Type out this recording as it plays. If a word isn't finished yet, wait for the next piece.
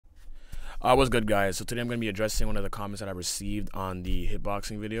What's good, guys? So today I'm going to be addressing one of the comments that I received on the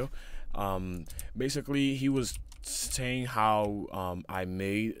hitboxing video. Basically, he was saying how I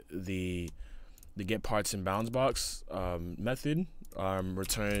made the GetPartBoundsInBox method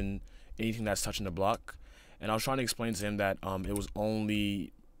return anything that's touching the block, and I was trying to explain to him that it was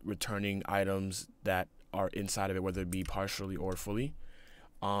only returning items that are inside of it, whether it be partially or fully.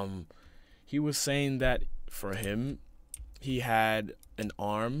 He was saying that for him, he had an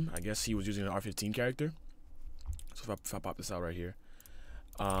arm. I guess he was using an R15 character. So if I pop this out right here,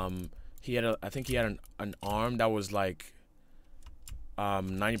 he had I think he had an arm that was like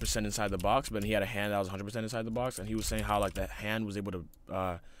 90% inside the box, but he had a hand that was 100% inside the box, and he was saying how like that hand was able to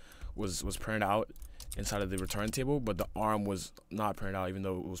was printed out inside of the return table, but the arm was not printed out even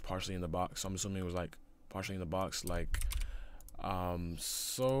though it was partially in the box. So I'm assuming it was like partially in the box, like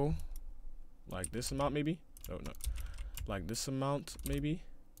so like this amount maybe. Oh no, like this amount maybe,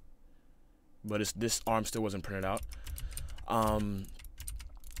 but this arm still wasn't printed out. And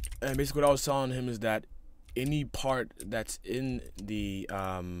basically what I was telling him is that any part that's in the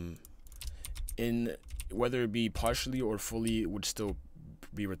in whether it be partially or fully would still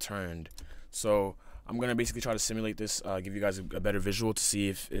be returned. So I'm gonna basically try to simulate this, give you guys a better visual to see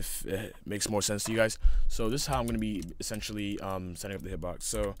if it makes more sense to you guys. So this is how I'm gonna be essentially setting up the hitbox.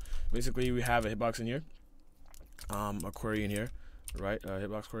 So basically we have a hitbox in here, a query in here, right?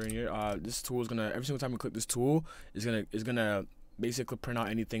 Hitbox query in here. This tool is gonna, every single time we click this tool, is gonna basically print out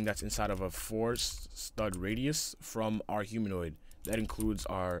anything that's inside of a 4-stud radius from our humanoid. That includes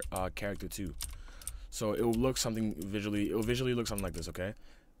our character too. So it will look something visually. It will visually look something like this. Okay.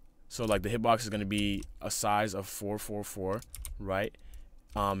 So like the hitbox is gonna be a size of 444, right?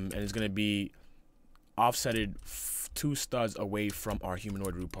 And it's gonna be offsetted 2 studs away from our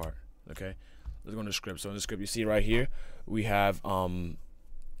humanoid root part. Okay. Let's go into the script. So in the script, you see right here, we have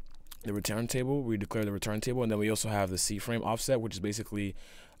the return table. We declare the return table, and then we also have the C-frame offset, which is basically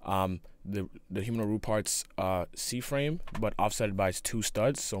the humanoid root part's C-frame, but offsetted by 2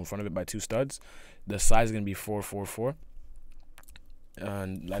 studs. So in front of it by 2 studs. The size is gonna be 444,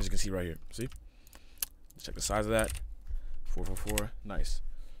 and as you can see right here, see. Check the size of that. 444. Nice.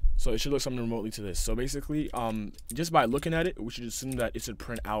 So it should look something remotely to this. So basically, just by looking at it, we should assume that it should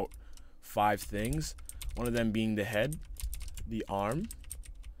print out 5 things. One of them being the head, the arm.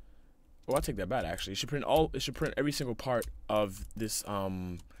 Oh, I'll take that back. Actually, it should print every single part of this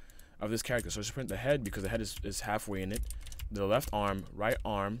character. So it should print the head because the head is halfway in it. The left arm, right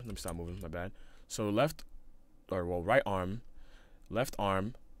arm. Let me stop moving. My bad. So right arm, left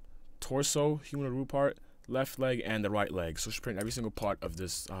arm, torso, humanoid root part, left leg, and the right leg. So it should print every single part of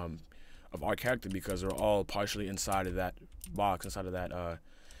this of our character because they're all partially inside of that box, inside of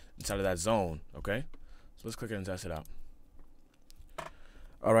that zone. Okay. So let's click it and test it out.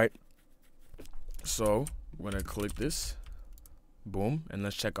 All right. So we're gonna click this, boom, and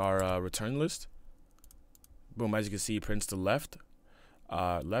let's check our return list. Boom, as you can see, it prints the left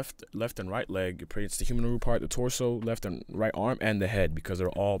and right leg. It prints the human root part, the torso, left and right arm, and the head because they're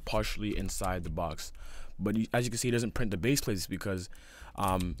all partially inside the box. But as you can see, it doesn't print the base plates because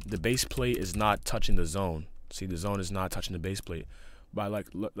the base plate is not touching the zone. See, the zone is not touching the base plate. But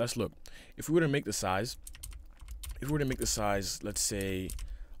let's look. If we were to make the size, let's say,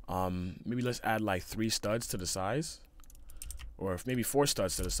 maybe let's add like 3 studs to the size, or maybe 4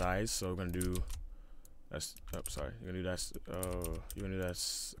 studs to the size. So we're gonna do that's. Oh, sorry. You're gonna do that. You're gonna do that.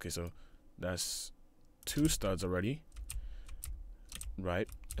 Okay, so that's 2 studs already, right?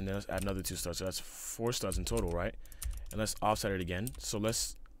 And then let's add another 2 studs. So that's 4 studs in total, right? And let's offset it again. So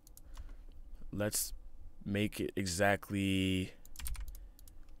let's make it exactly.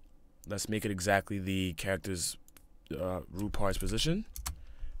 Let's make it exactly the character's root part's position.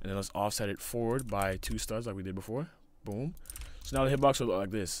 And then let's offset it forward by 2 studs like we did before. Boom. So now the hitbox will look like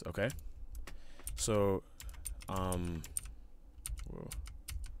this, okay? So, whoa.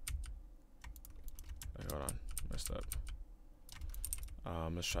 Wait, hold on. Messed up.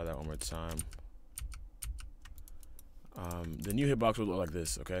 Let's try that one more time. The new hitbox will look like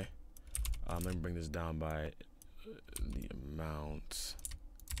this, okay? Let me bring this down by the amount.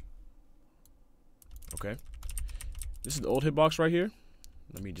 Okay. This is the old hitbox right here.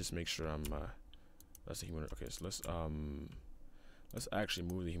 Let me just make sure I'm that's the human. Okay, so let's actually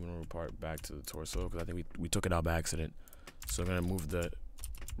move the human root part back to the torso because I think we took it out by accident. So I'm gonna move the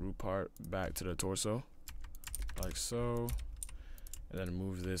root part back to the torso like so, and then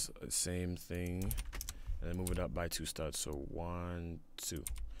move this same thing and then move it up by 2 studs. So 1, 2. So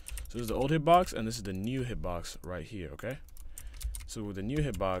this is the old hitbox and this is the new hitbox right here. Okay. So with the new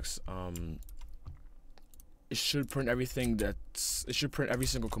hitbox, it should print everything it should print every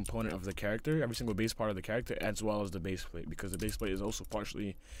single component of the character, every single base part of the character, as well as the base plate, because the base plate is also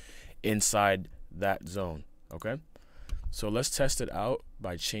partially inside that zone. Okay, so let's test it out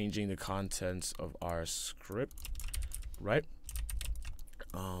by changing the contents of our script, right?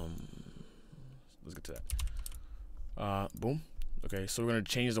 Let's get to that. Boom. Okay, so we're gonna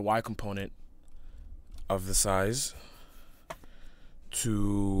change the Y component of the size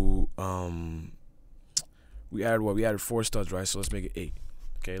to we added 4 studs, right? So let's make it 8.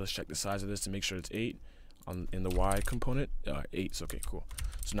 Okay, let's check the size of this to make sure it's 8 in the Y component. 8. So okay, cool.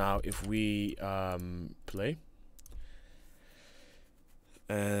 So now if we play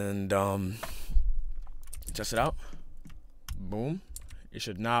and test it out, boom, it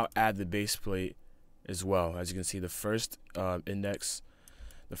should now add the base plate as well. As you can see, the first index,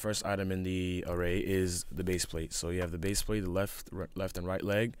 the first item in the array is the base plate. So you have the base plate, the left and right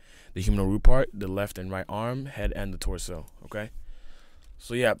leg, the human root part, the left and right arm, head, and the torso. Okay,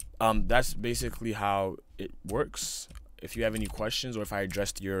 so yeah, that's basically how it works. If you have any questions, or if I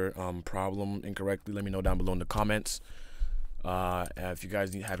addressed your problem incorrectly, let me know down below in the comments. If you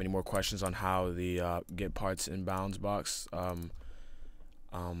guys have any more questions on how the GetPartBoundsInBox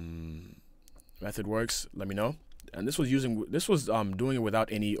method works, let me know. And this was doing it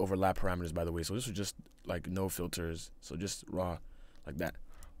without any overlap parameters, by the way. So this was just like no filters, so just raw like that.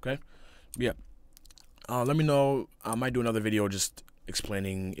 Okay, yeah. Let me know. I might do another video just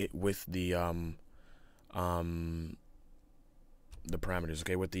explaining it with the parameters,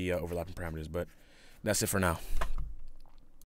 okay, with the overlapping parameters. But that's it for now.